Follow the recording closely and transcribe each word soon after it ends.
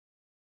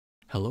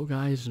Hello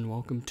guys, and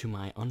welcome to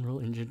my Unreal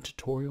Engine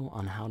tutorial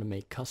on how to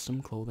make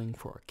custom clothing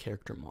for a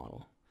character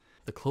model.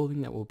 The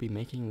clothing that we'll be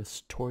making in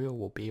this tutorial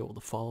will be able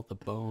to follow the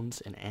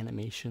bones and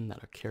animation that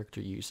our character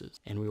uses,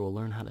 and we will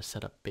learn how to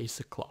set up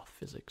basic cloth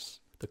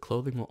physics. The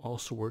clothing will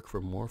also work for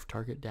morph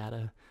target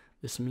data.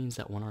 This means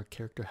that when our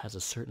character has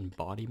a certain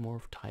body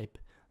morph type,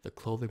 the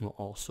clothing will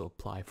also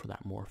apply for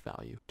that morph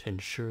value to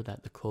ensure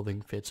that the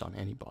clothing fits on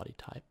any body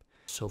type.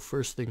 So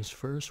first things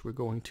first, we're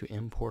going to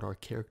import our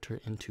character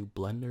into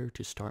Blender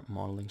to start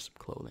modeling some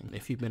clothing.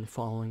 If you've been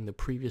following the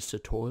previous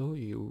tutorial,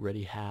 you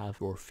already have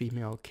your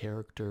female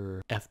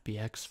character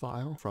FBX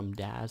file from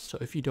DAZ. So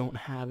if you don't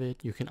have it,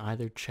 you can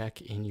either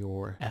check in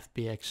your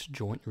FBX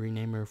Joint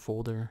Renamer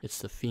folder. It's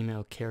the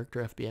female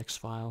character FBX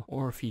file.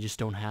 Or if you just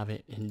don't have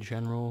it in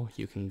general,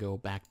 you can go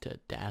back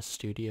to DAZ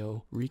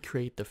Studio,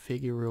 recreate the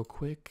figure real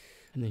quick,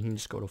 and then you can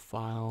just go to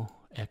File,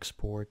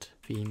 Export,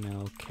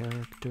 Female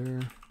Character.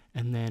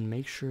 And then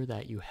make sure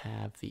that you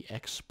have the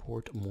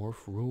export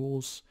morph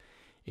rules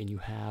and you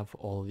have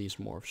all of these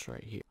morphs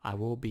right here. I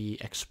will be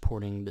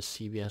exporting the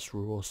CVS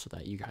rules so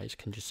that you guys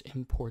can just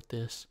import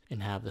this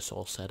and have this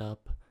all set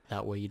up.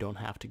 That way you don't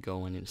have to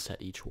go in and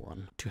set each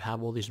one. To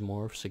have all these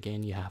morphs,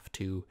 again, you have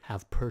to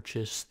have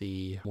purchased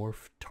the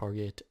morph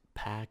target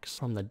packs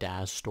from the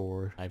DAZ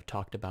store I've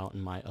talked about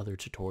in my other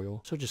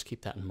tutorial, so just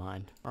keep that in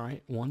mind.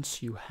 Alright,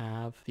 once you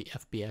have the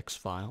FBX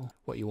file,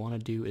 what you want to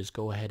do is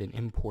go ahead and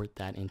import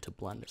that into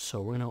Blender. So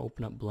we're going to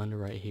open up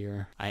Blender right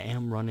here. I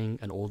am running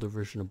an older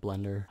version of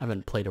Blender. I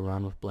haven't played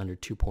around with Blender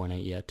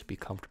 2.8 yet to be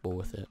comfortable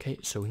with it. Okay,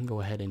 so we can go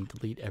ahead and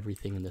delete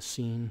everything in the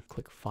scene.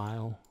 Click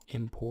File,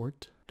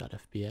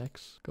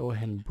 Import.fbx. Go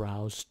ahead and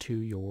browse to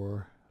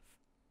your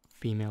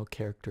female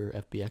character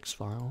FBX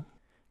file.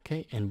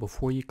 Okay, and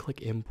before you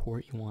click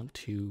import, you want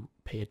to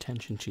pay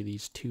attention to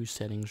these two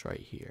settings right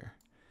here.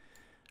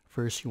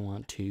 First, you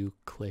want to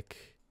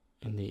click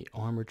in the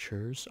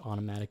armatures,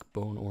 automatic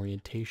bone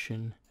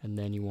orientation, and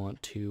then you want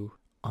to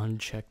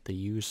uncheck the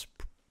use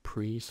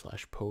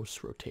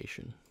pre/post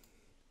rotation.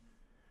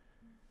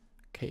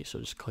 Okay, so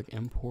just click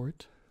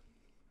import.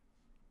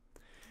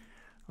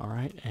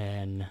 Alright,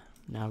 and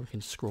now we can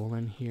scroll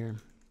in here.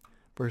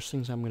 First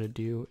things I'm going to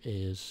do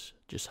is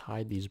just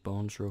hide these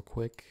bones real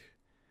quick.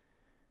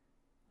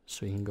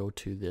 So you can go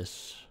to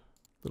this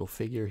little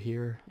figure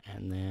here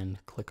and then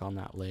click on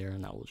that layer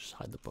and that will just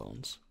hide the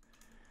bones.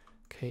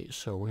 Okay,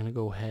 so we're going to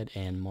go ahead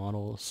and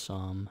model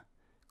some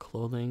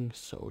clothing.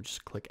 So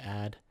just click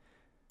Add,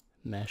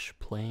 Mesh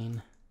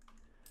Plane,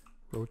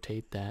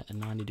 rotate that at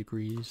 90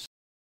 degrees,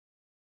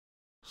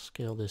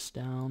 scale this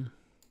down,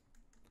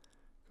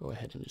 go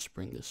ahead and just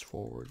bring this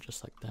forward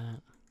just like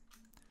that.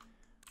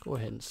 Go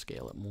ahead and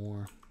scale it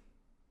more.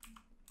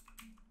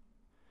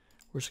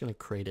 We're just going to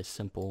create a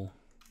simple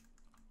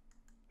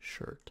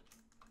shirt.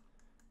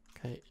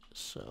 Okay,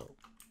 so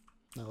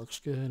that looks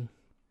good.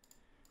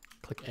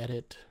 Click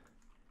Edit,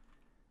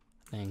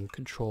 then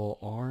Control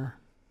R,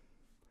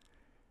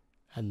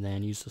 and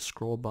then use the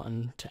scroll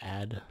button to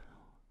add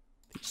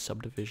these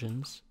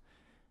subdivisions,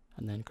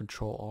 and then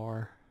Control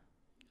R,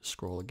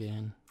 scroll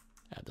again,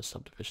 add the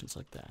subdivisions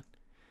like that.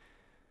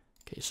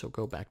 Okay, so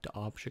go back to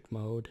object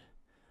mode,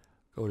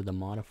 go to the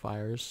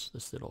modifiers,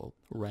 this little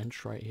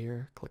wrench right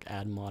here, click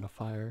Add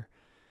Modifier,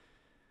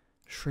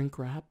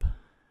 Shrink-Wrap.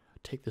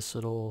 Take this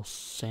little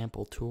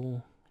sample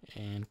tool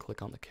and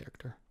click on the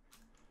character.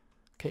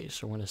 Okay,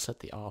 so we're going to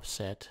set the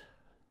offset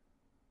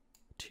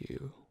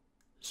to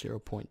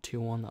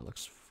 0.21. That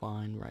looks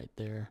fine right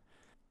there.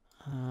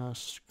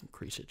 Let's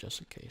increase it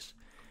just in case.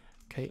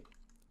 Okay,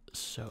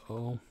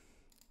 so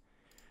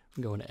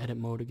go into edit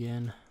mode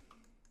again.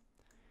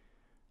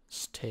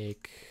 Let's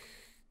take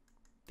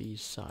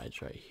these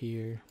sides right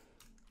here,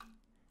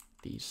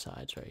 these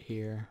sides right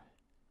here.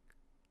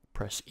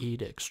 Press E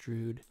to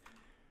extrude.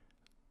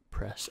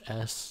 Press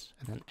S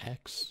and then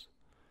X,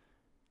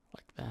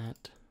 like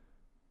that.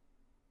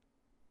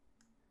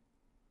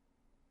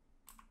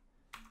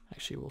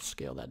 Actually, we'll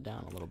scale that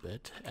down a little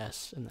bit.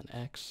 S and then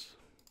X.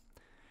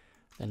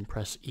 Then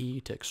press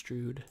E to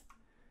extrude.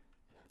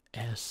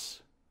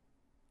 S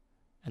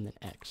and then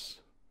X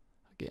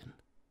again.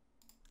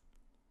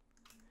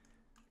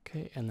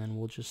 Okay, and then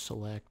we'll just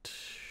select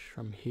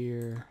from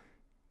here,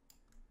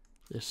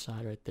 this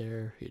side right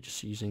there. You're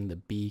just using the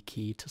B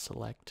key to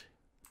select.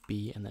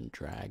 B and then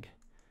drag.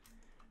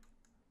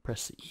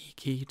 Press the E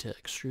key to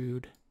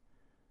extrude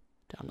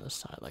down to the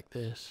side like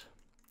this.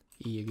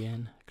 E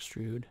again,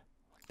 extrude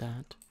like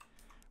that.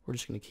 We're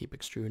just going to keep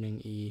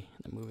extruding E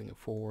and then moving it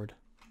forward.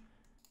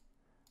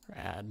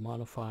 Add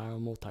modifier,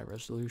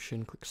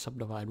 multi-resolution, click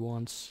subdivide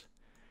once.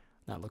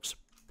 That looks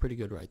pretty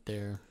good right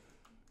there.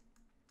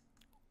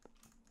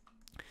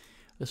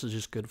 This is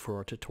just good for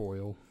our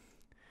tutorial.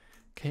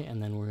 Okay,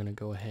 and then we're going to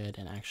go ahead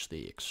and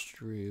actually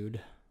extrude.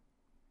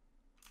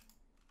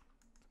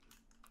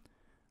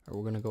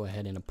 We're going to go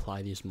ahead and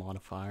apply these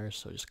modifiers,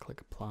 so just click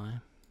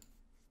apply.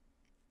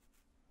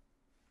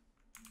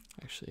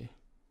 Actually,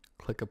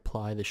 click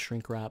apply the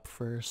shrink wrap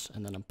first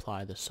and then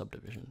apply the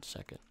subdivision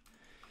second.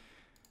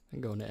 Then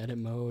go into edit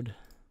mode,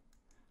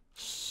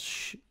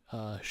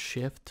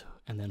 shift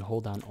and then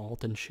hold down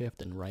Alt and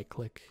Shift and right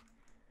click.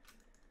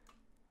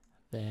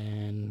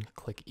 Then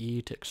click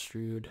E to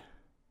extrude.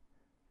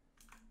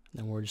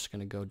 Then we're just going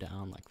to go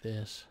down like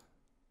this.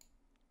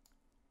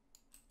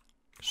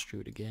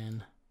 Extrude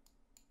again.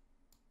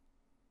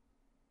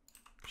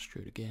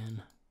 Extrude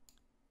again.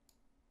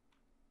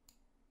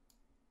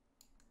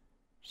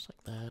 Just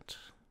like that.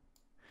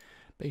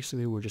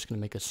 Basically, we're just going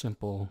to make a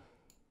simple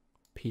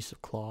piece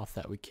of cloth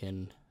that we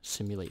can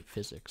simulate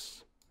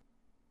physics.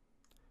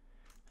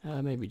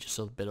 Maybe just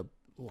a bit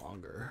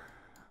longer.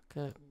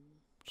 Okay,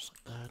 just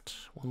like that.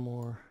 One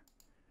more.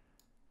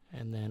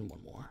 And then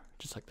one more.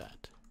 Just like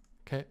that.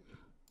 Okay.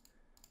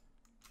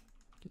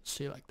 You can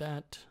see like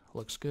that.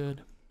 Looks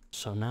good.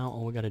 So now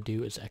all we got to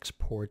do is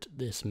export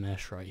this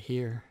mesh right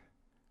here.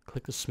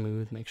 Click the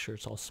smooth. Make sure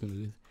it's all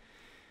smooth.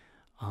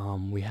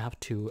 We have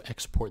to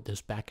export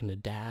this back into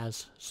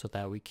DAS so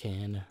that we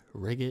can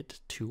rig it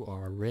to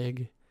our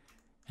rig,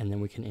 and then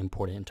we can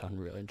import it into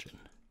Unreal Engine.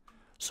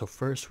 So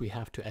first we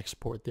have to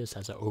export this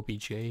as an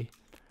OBJ,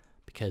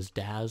 because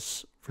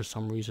DAS for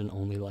some reason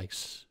only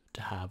likes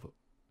to have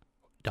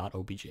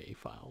 .obj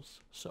files.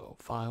 So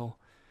file,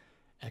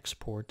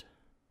 export,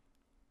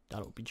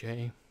 .obj.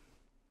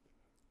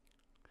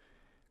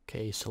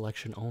 Okay,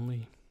 selection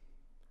only.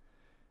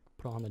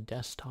 Put it on the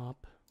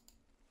desktop.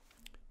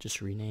 Just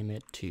rename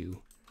it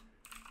to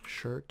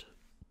shirt.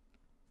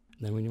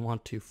 And then we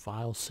want to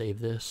file save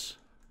this,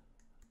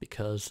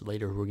 because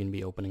later we're going to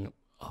be opening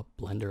up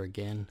Blender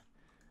again.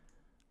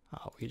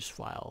 We just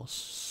file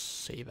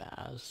save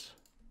as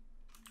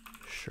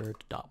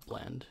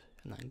shirt.blend,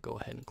 and then go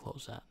ahead and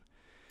close that.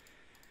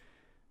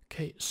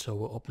 Okay, so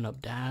we'll open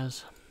up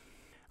DAS.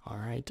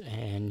 Alright,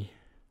 and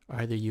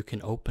either you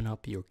can open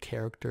up your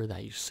character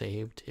that you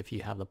saved if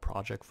you have the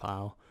project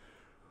file,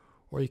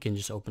 or you can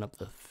just open up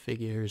the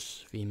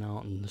figures female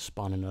and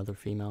spawn another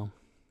female.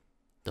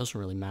 Doesn't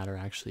really matter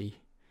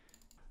actually.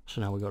 So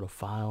now we go to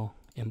File,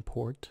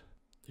 Import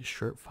the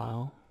shirt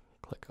file,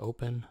 click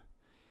Open.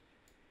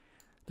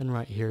 Then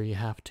right here you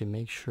have to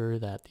make sure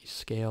that the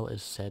scale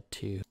is set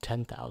to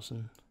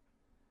 10,000.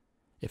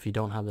 If you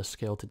don't have the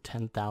scale to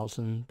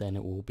 10,000, then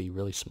it will be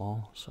really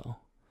small. So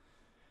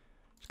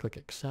just click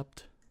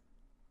Accept.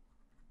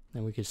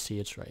 Then we can see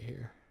it's right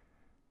here.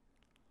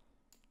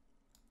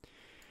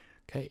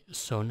 Okay,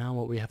 so now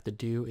what we have to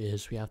do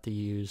is we have to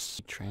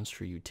use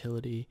transfer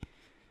utility.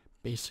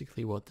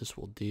 Basically what this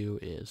will do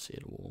is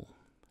it will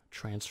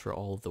transfer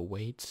all of the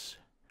weights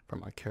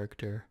from our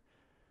character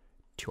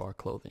to our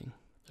clothing.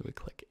 Then we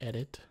click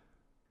Edit,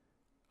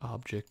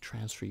 Object,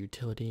 Transfer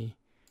Utility.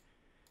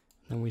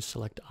 Then we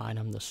select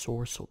item. The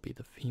source will be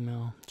the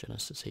female,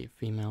 Genesis 8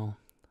 female.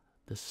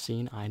 The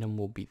scene item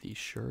will be the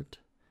shirt,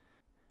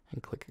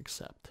 and click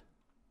Accept.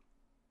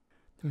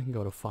 Then we can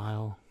go to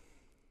File,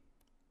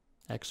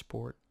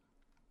 Export,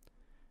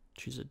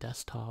 choose a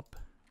desktop.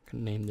 I'm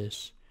going to name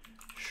this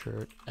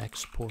shirt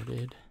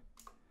exported.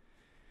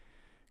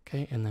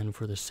 Okay, and then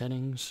for the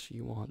settings,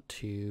 you want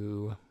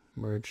to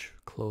merge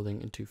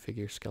clothing into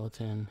figure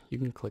skeleton. You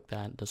can click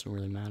that, it doesn't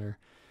really matter.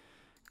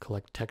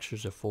 Collect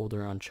textures of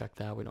folder, uncheck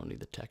that, we don't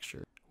need the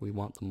texture. We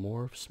want the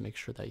morphs, make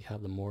sure that you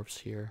have the morphs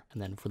here.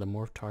 And then for the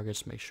morph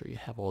targets, make sure you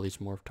have all these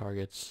morph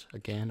targets.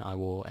 Again, I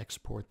will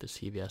export the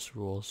CVS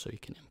rules so you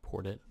can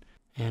import it.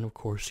 And of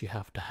course you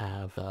have to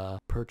have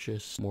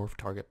purchase morph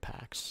target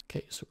packs.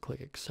 Okay, so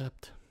click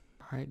Accept.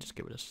 Alright, just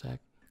give it a sec.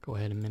 Go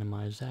ahead and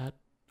minimize that.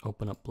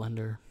 Open up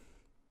Blender.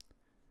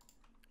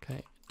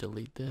 Okay,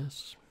 delete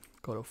this.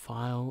 Go to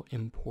File,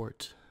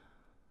 Import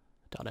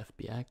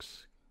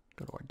 .fbx.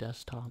 Go to our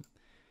desktop.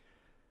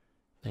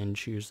 Then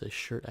choose the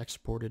shirt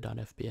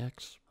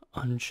exported.fbx.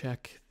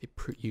 Uncheck the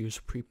use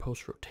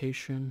pre-post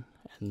rotation,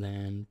 and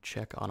then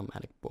check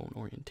automatic bone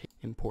orientation.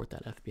 Import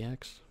that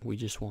FBX. We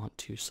just want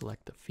to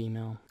select the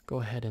female.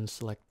 Go ahead and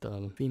select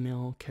the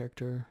female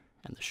character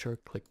and the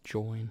shirt. Click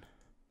Join.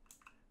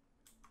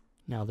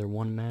 Now they're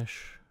one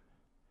mesh.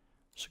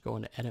 So go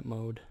into edit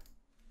mode.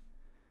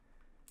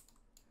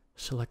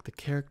 Select the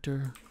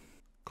character.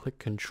 Click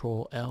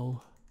Control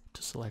L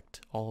to select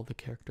all of the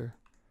character.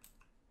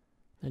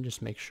 Then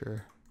just make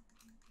sure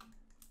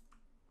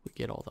we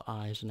get all the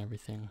eyes and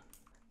everything.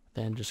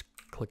 Then just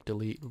click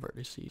Delete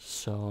Vertices.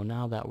 So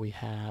now that we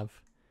have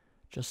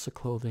just the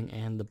clothing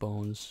and the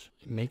bones,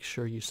 make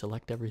sure you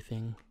select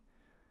everything.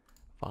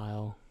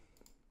 File,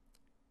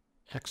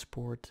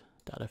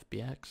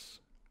 Export.fbx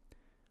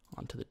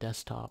onto the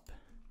desktop.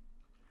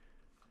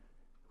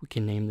 We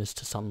can name this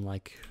to something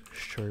like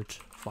Shirt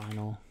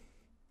Final.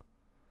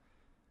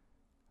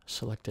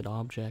 Selected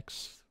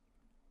objects.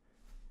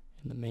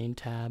 In the main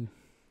tab,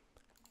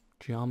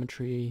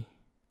 Geometry,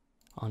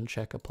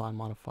 uncheck Apply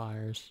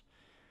Modifiers,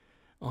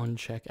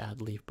 uncheck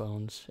Add Leaf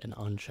Bones, and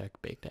uncheck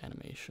Baked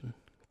Animation.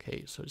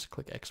 Okay, so just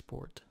click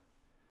Export.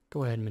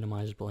 Go ahead and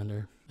minimize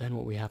Blender. Then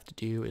what we have to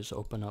do is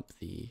open up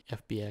the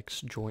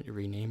FBX Joint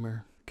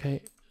Renamer.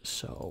 Okay,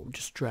 so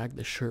just drag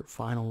the shirt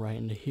final right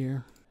into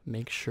here.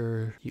 Make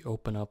sure you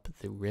open up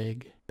the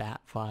rig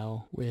bat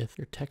file with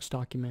your text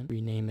document.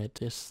 Rename it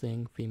this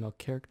thing female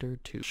character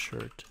to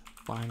shirt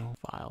final,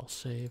 file,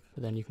 save,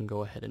 and then you can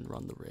go ahead and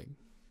run the rig.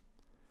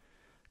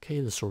 Okay,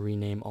 this will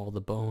rename all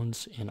the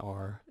bones in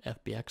our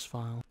FBX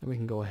file. Then we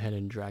can go ahead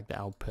and drag the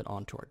output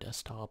onto our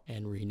desktop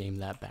and rename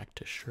that back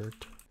to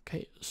shirt.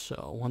 Okay,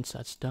 so once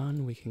that's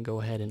done, we can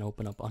go ahead and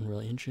open up Unreal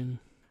Engine,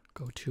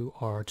 go to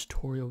our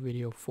tutorial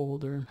video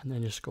folder, and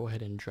then just go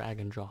ahead and drag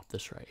and drop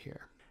this right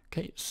here.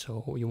 Okay,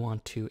 so we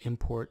want to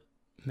import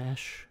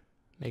mesh,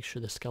 make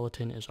sure the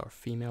skeleton is our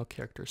female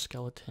character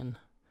skeleton.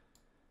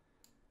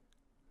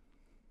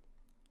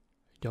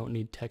 Don't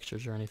need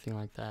textures or anything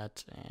like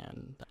that.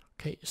 And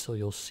okay, so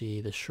you'll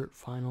see the shirt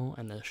final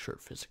and the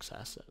shirt physics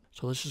asset.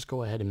 So let's just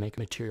go ahead and make a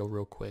material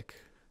real quick.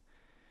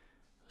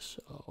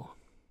 So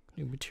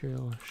new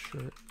material,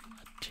 shirt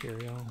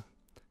material,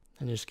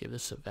 and just give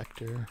this a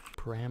vector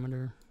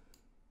parameter,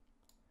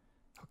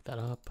 hook that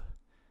up,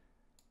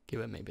 give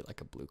it maybe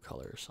like a blue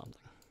color or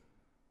something.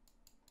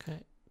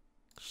 Okay,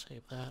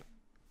 save that.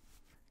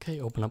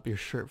 Okay, open up your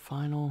shirt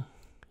final.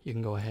 You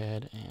can go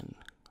ahead and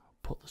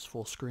pull this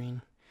full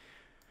screen.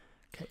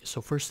 Okay,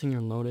 so first thing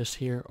you'll notice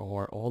here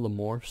are all the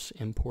morphs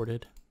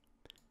imported,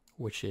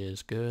 which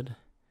is good,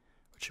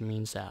 which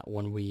means that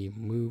when we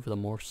move the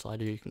morph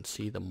slider, you can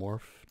see the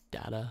morph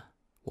data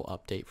will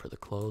update for the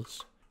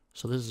clothes.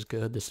 So this is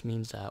good. This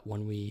means that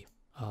when we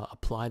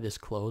apply this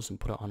clothes and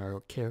put it on our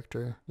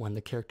character, when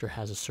the character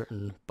has a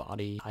certain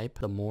body type,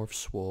 the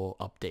morphs will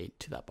update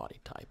to that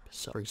body type.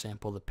 So for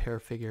example, the pair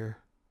figure,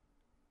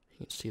 you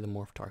can see the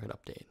morph target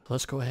update.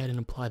 Let's go ahead and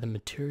apply the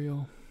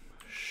material,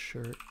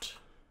 shirt.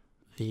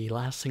 The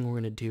last thing we're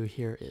going to do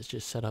here is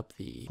just set up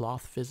the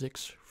cloth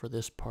physics for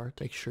this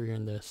part. Make sure you're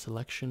in the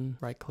selection,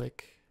 right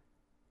click,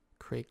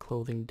 create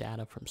clothing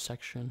data from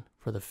section.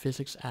 For the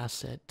physics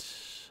asset,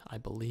 I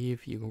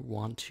believe you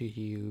want to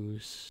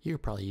use, you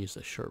could probably use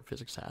the shirt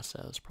physics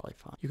asset, that's probably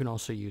fine. You can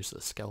also use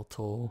the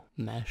skeletal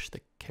mesh,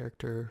 the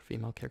character,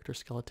 female character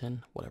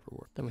skeleton, whatever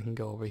works. Then we can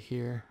go over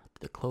here,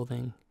 the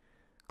clothing,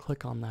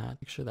 click on that,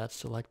 make sure that's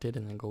selected,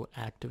 and then go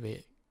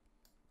activate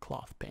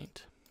cloth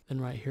paint. Then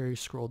right here you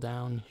scroll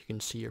down, you can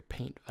see your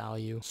paint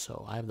value.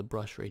 So I have the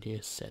brush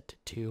radius set to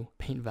 2.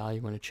 Paint value,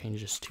 I'm going to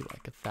change this to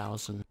like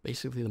 1,000.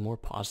 Basically the more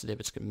positive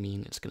it's going to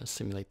mean it's going to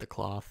simulate the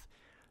cloth.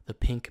 The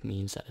pink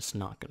means that it's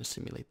not going to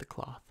simulate the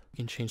cloth. You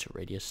can change the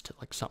radius to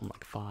like something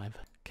like 5.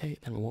 Okay,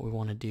 then what we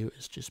want to do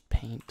is just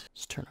paint.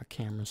 Let's turn our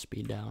camera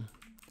speed down.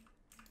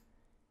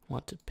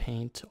 Want to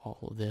paint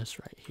all of this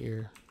right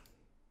here,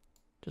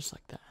 just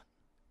like that.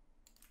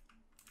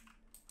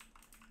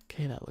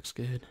 Okay, that looks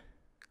good.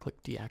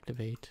 Click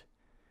deactivate,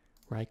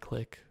 right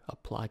click,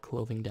 apply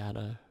clothing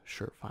data,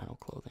 shirt final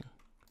clothing.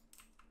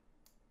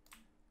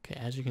 Okay,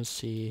 as you can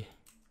see,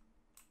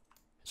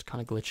 it's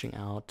kind of glitching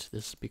out.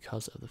 This is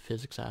because of the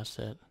physics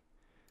asset.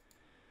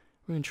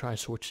 We're going to try to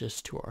switch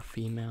this to our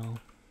female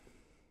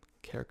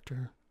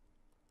character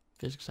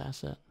physics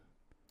asset,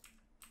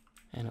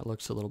 and it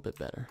looks a little bit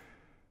better.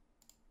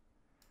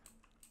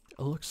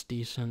 It looks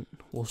decent.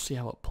 We'll see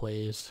how it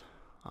plays.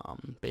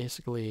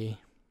 Basically,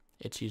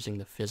 it's using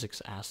the physics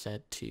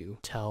asset to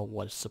tell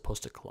what it's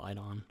supposed to collide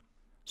on.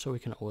 So we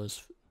can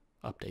always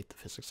update the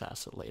physics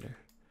asset later.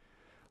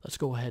 Let's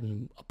go ahead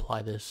and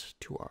apply this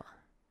to our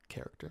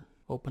character.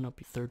 Open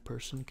up your third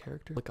person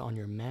character, click on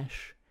your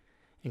mesh,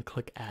 and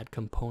click add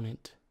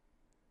component,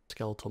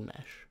 skeletal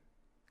mesh.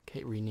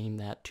 Okay, rename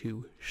that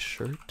to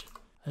shirt.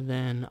 And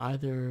then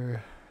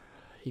either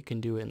you can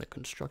do it in the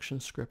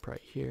construction script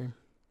right here.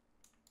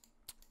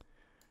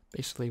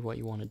 Basically what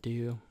you want to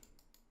do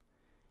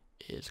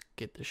is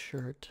get the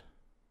shirt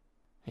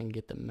and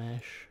get the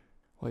mesh.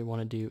 What you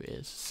want to do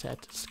is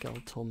set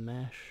skeletal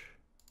mesh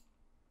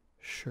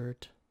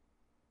shirt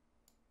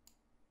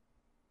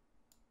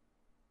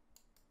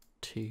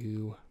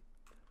to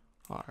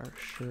our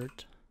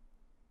shirt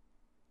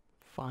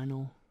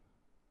final.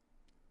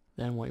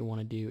 Then what you want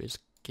to do is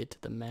get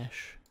to the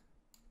mesh,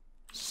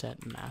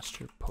 set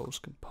master pose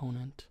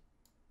component,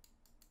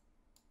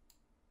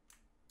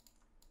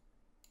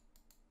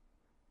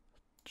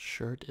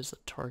 shirt is the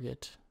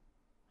target,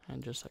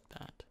 and just like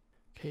that.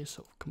 Okay,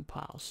 so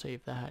compile,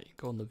 save that, you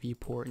go in the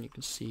viewport and you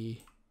can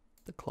see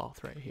the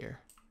cloth right here.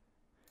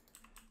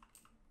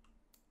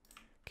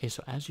 Okay,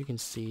 so as you can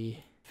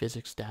see,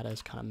 physics data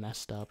is kind of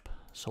messed up,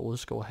 so we'll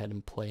just go ahead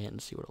and play it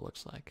and see what it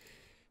looks like.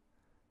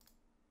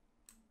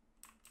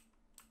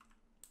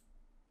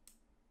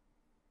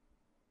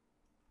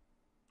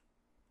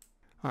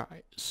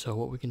 Alright, so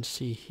what we can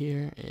see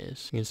here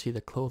is, you can see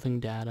the clothing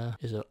data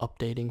is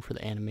updating for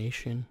the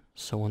animation.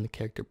 So when the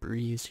character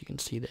breathes, you can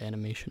see the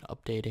animation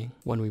updating.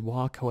 When we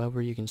walk, however,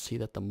 you can see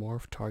that the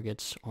morph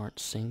targets aren't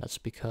synced. That's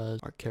because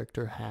our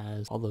character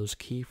has all those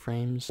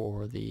keyframes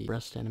for the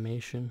breast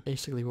animation.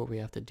 Basically what we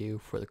have to do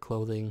for the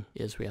clothing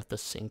is we have to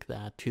sync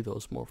that to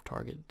those morph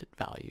target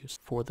values.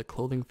 For the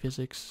clothing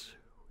physics,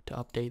 to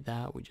update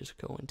that, we just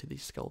go into the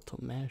skeletal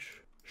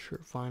mesh.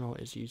 Shirt final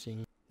is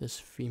using this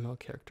female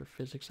character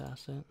physics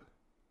asset.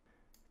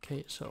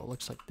 Okay, so it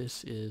looks like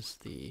this is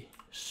the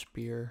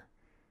spear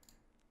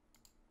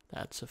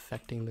that's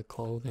affecting the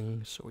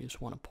clothing, so we just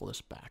want to pull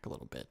this back a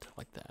little bit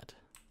like that.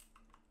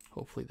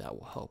 Hopefully that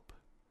will help.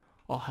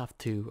 I'll have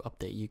to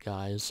update you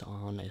guys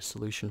on a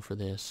solution for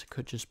this. It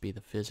could just be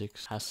the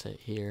physics asset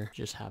here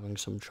just having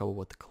some trouble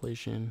with the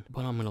collision,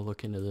 but I'm going to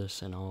look into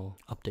this and I'll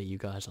update you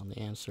guys on the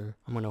answer.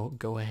 I'm going to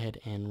go ahead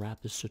and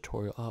wrap this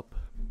tutorial up.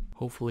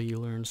 Hopefully you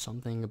learned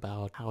something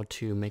about how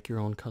to make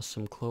your own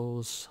custom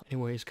clothes.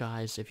 Anyways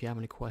guys, if you have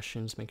any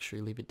questions, make sure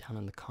you leave it down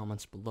in the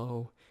comments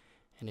below.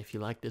 And if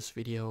you like this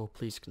video,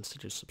 please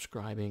consider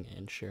subscribing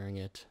and sharing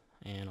it.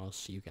 And I'll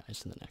see you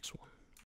guys in the next one.